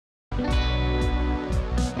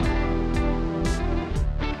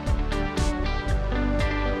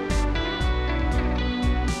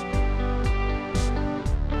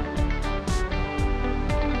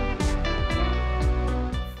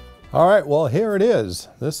All right, well, here it is.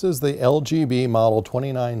 This is the LGB Model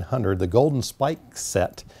 2900, the Golden Spike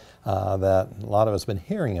set that a lot of us have been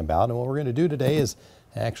hearing about. And what we're going to do today is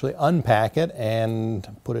actually unpack it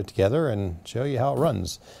and put it together and show you how it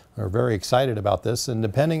runs. We're very excited about this, and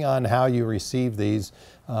depending on how you receive these,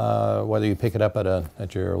 whether you pick it up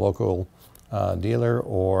at your local dealer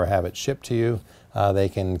or have it shipped to you, they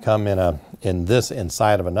can come in this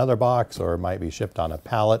inside of another box, or it might be shipped on a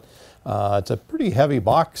pallet. It's a pretty heavy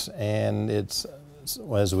box, and as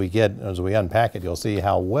we unpack it, you'll see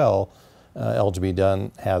how well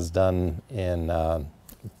LGB has done in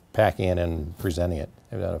packing it and presenting it.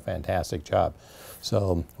 They've done a fantastic job.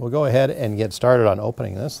 So we'll go ahead and get started on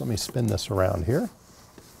opening this. Let me spin this around here.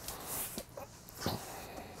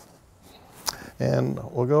 And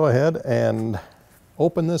we'll go ahead and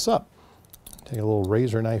open this up. Take a little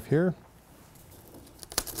razor knife here.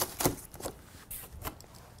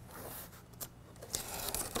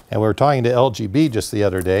 And we were talking to LGB just the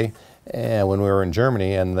other day, and when we were in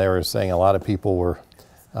Germany, and they were saying a lot of people were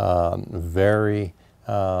very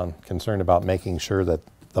concerned about making sure that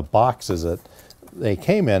the boxes that they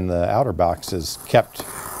came in, the outer box, is kept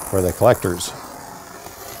for the collectors.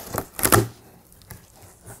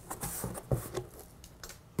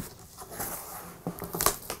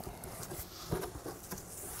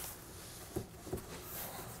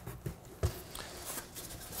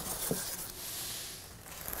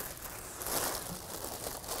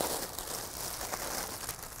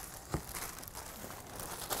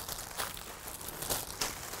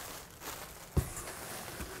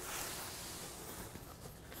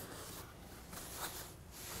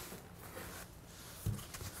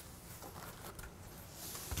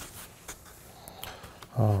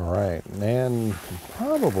 All right, and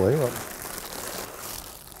probably what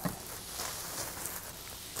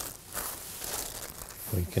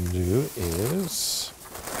we can do is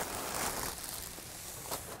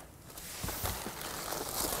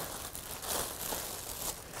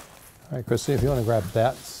all right, Christy, if you want to grab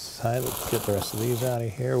that side, let's get the rest of these out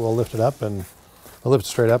of here. We'll lift it up, and we'll lift it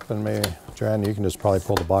straight up, and maybe, Joanne, you can just probably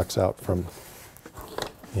pull the box out from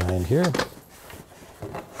behind here.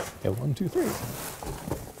 Okay, 1, 2, 3.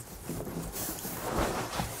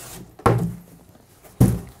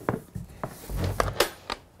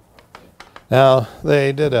 Now,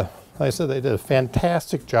 like I said, they did a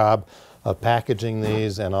fantastic job of packaging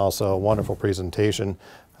these, and also a wonderful presentation.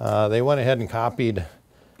 They went ahead and copied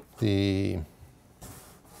the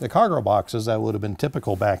cargo boxes that would have been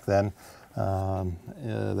typical back then,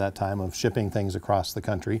 that time of shipping things across the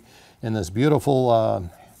country, in this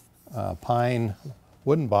beautiful pine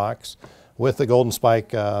wooden box with the Golden Spike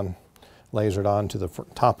lasered onto the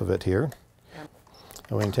top of it here.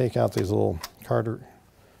 And we can take out these little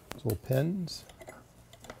little pins.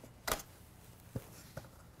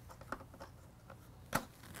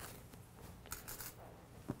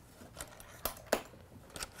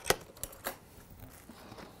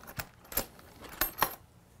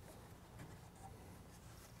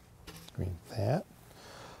 Read that.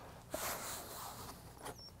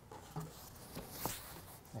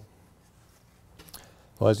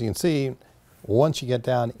 Well, as you can see, once you get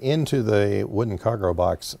down into the wooden cargo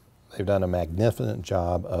box, they've done a magnificent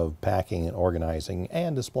job of packing and organizing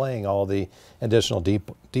and displaying all the additional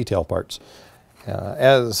detail parts.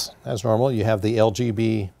 As normal, you have the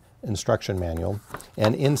LGB instruction manual,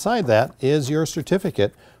 and inside that is your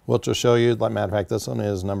certificate, which will show you, as a matter of fact, this one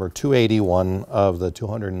is number 281 of the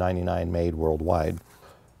 299 made worldwide.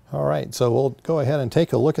 All right, so we'll go ahead and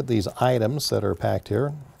take a look at these items that are packed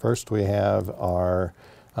here. First, we have our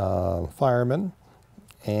fireman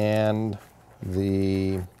and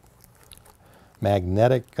the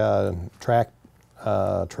magnetic track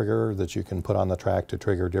trigger that you can put on the track to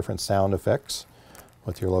trigger different sound effects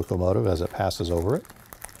with your locomotive as it passes over it.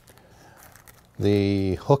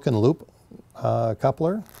 The hook and loop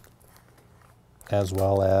coupler, as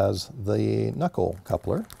well as the knuckle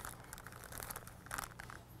coupler.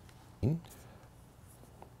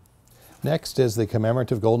 Next is the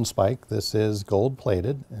commemorative Golden Spike. This is gold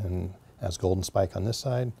plated and has Golden Spike on this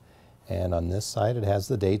side, and on this side it has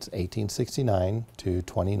the dates 1869 to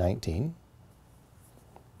 2019.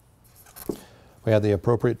 We have the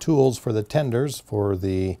appropriate tools for the tenders for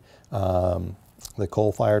the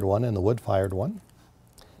coal-fired one and the wood-fired one.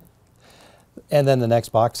 And then the next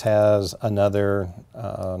box has another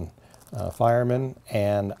fireman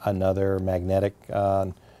and another magnetic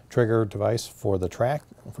trigger device for the track,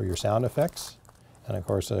 for your sound effects, and of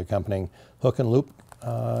course an accompanying hook and loop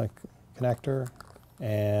connector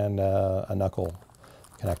and a knuckle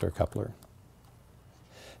connector coupler.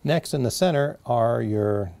 Next in the center are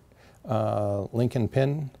your link and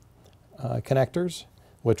pin connectors,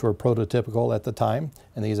 which were prototypical at the time,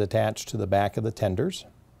 and these attach to the back of the tenders.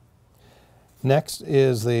 Next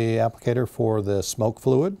is the applicator for the smoke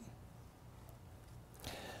fluid.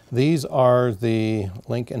 These are the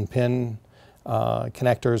link and pin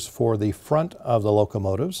connectors for the front of the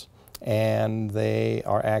locomotives, and they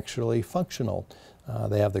are actually functional.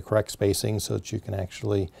 They have the correct spacing so that you can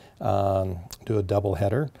actually do a double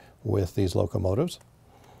header with these locomotives.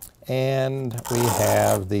 And we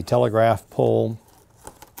have the telegraph pole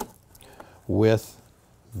with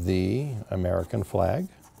the American flag.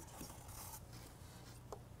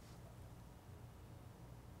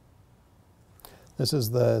 This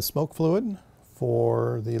is the smoke fluid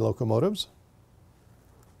for the locomotives.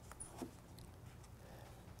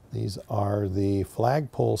 These are the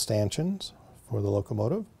flagpole stanchions for the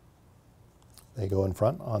locomotive. They go in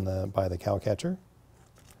front on by the cow catcher.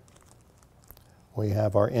 We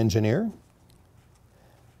have our engineer.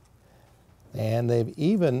 And they've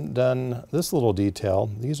even done this little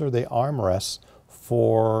detail. These are the armrests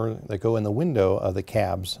that go in the window of the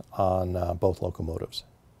cabs on both locomotives.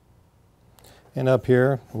 And up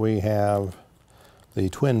here we have the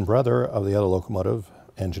twin brother of the other locomotive,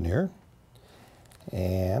 engineer,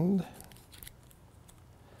 and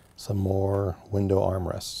some more window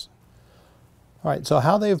armrests. All right, so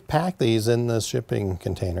how they've packed these in this shipping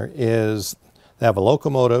container is they have a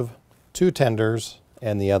locomotive, 2 tenders,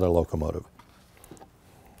 and the other locomotive.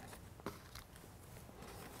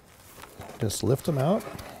 Just lift them out.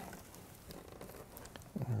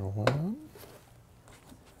 There, 1.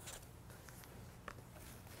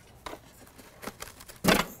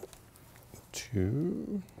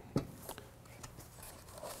 2.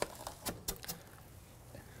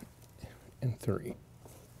 And 3.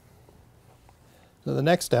 So the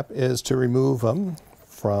next step is to remove them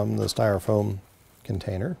from the styrofoam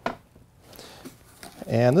container.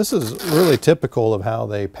 And this is really typical of how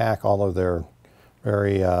they pack all of their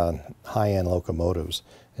very high-end locomotives,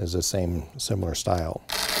 is the similar style.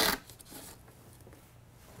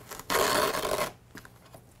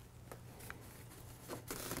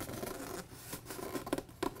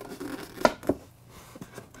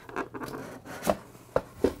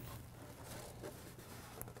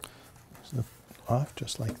 Lift off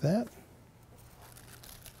just like that.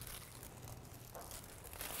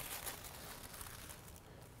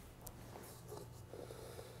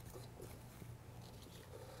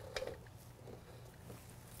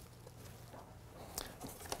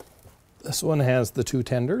 This one has the 2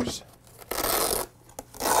 tenders.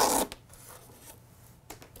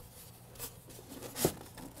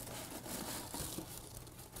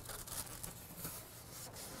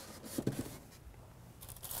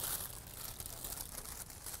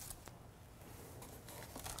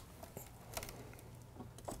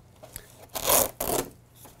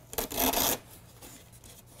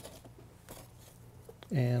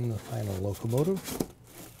 And the final locomotive.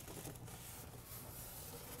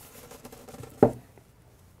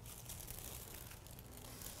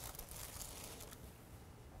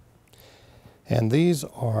 And these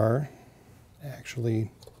are actually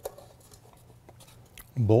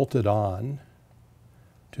bolted on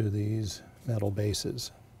to these metal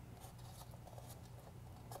bases.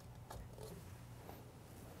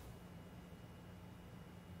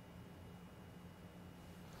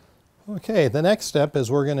 Okay, the next step is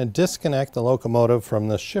we're going to disconnect the locomotive from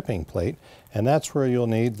the shipping plate, and that's where you'll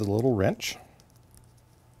need the little wrench.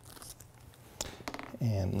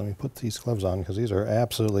 And let me put these gloves on because these are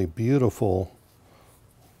absolutely beautiful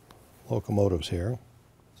locomotives here.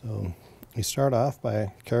 So we start off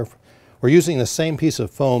by we're using the same piece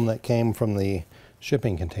of foam that came from the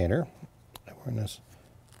shipping container. We're going to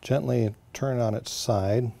gently turn it on its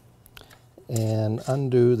side and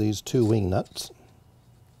undo these 2 wing nuts.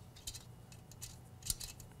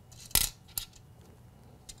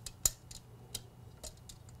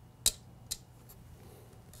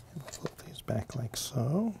 Flip these back like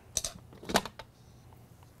so.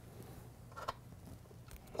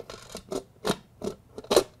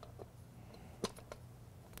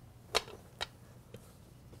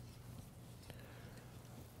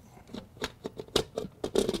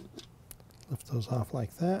 Lift those off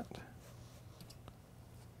like that.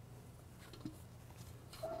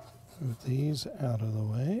 Move these out of the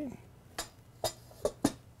way.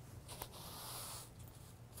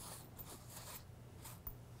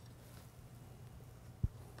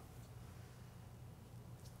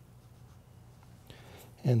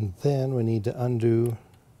 And then we need to undo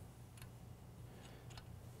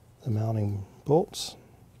the mounting bolts.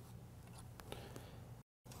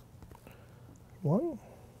 1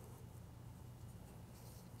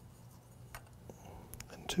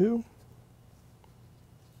 and 2.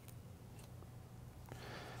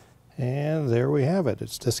 And there we have it.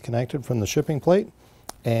 It's disconnected from the shipping plate,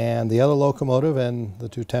 and the other locomotive and the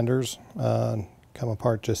two tenders come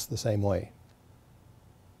apart just the same way.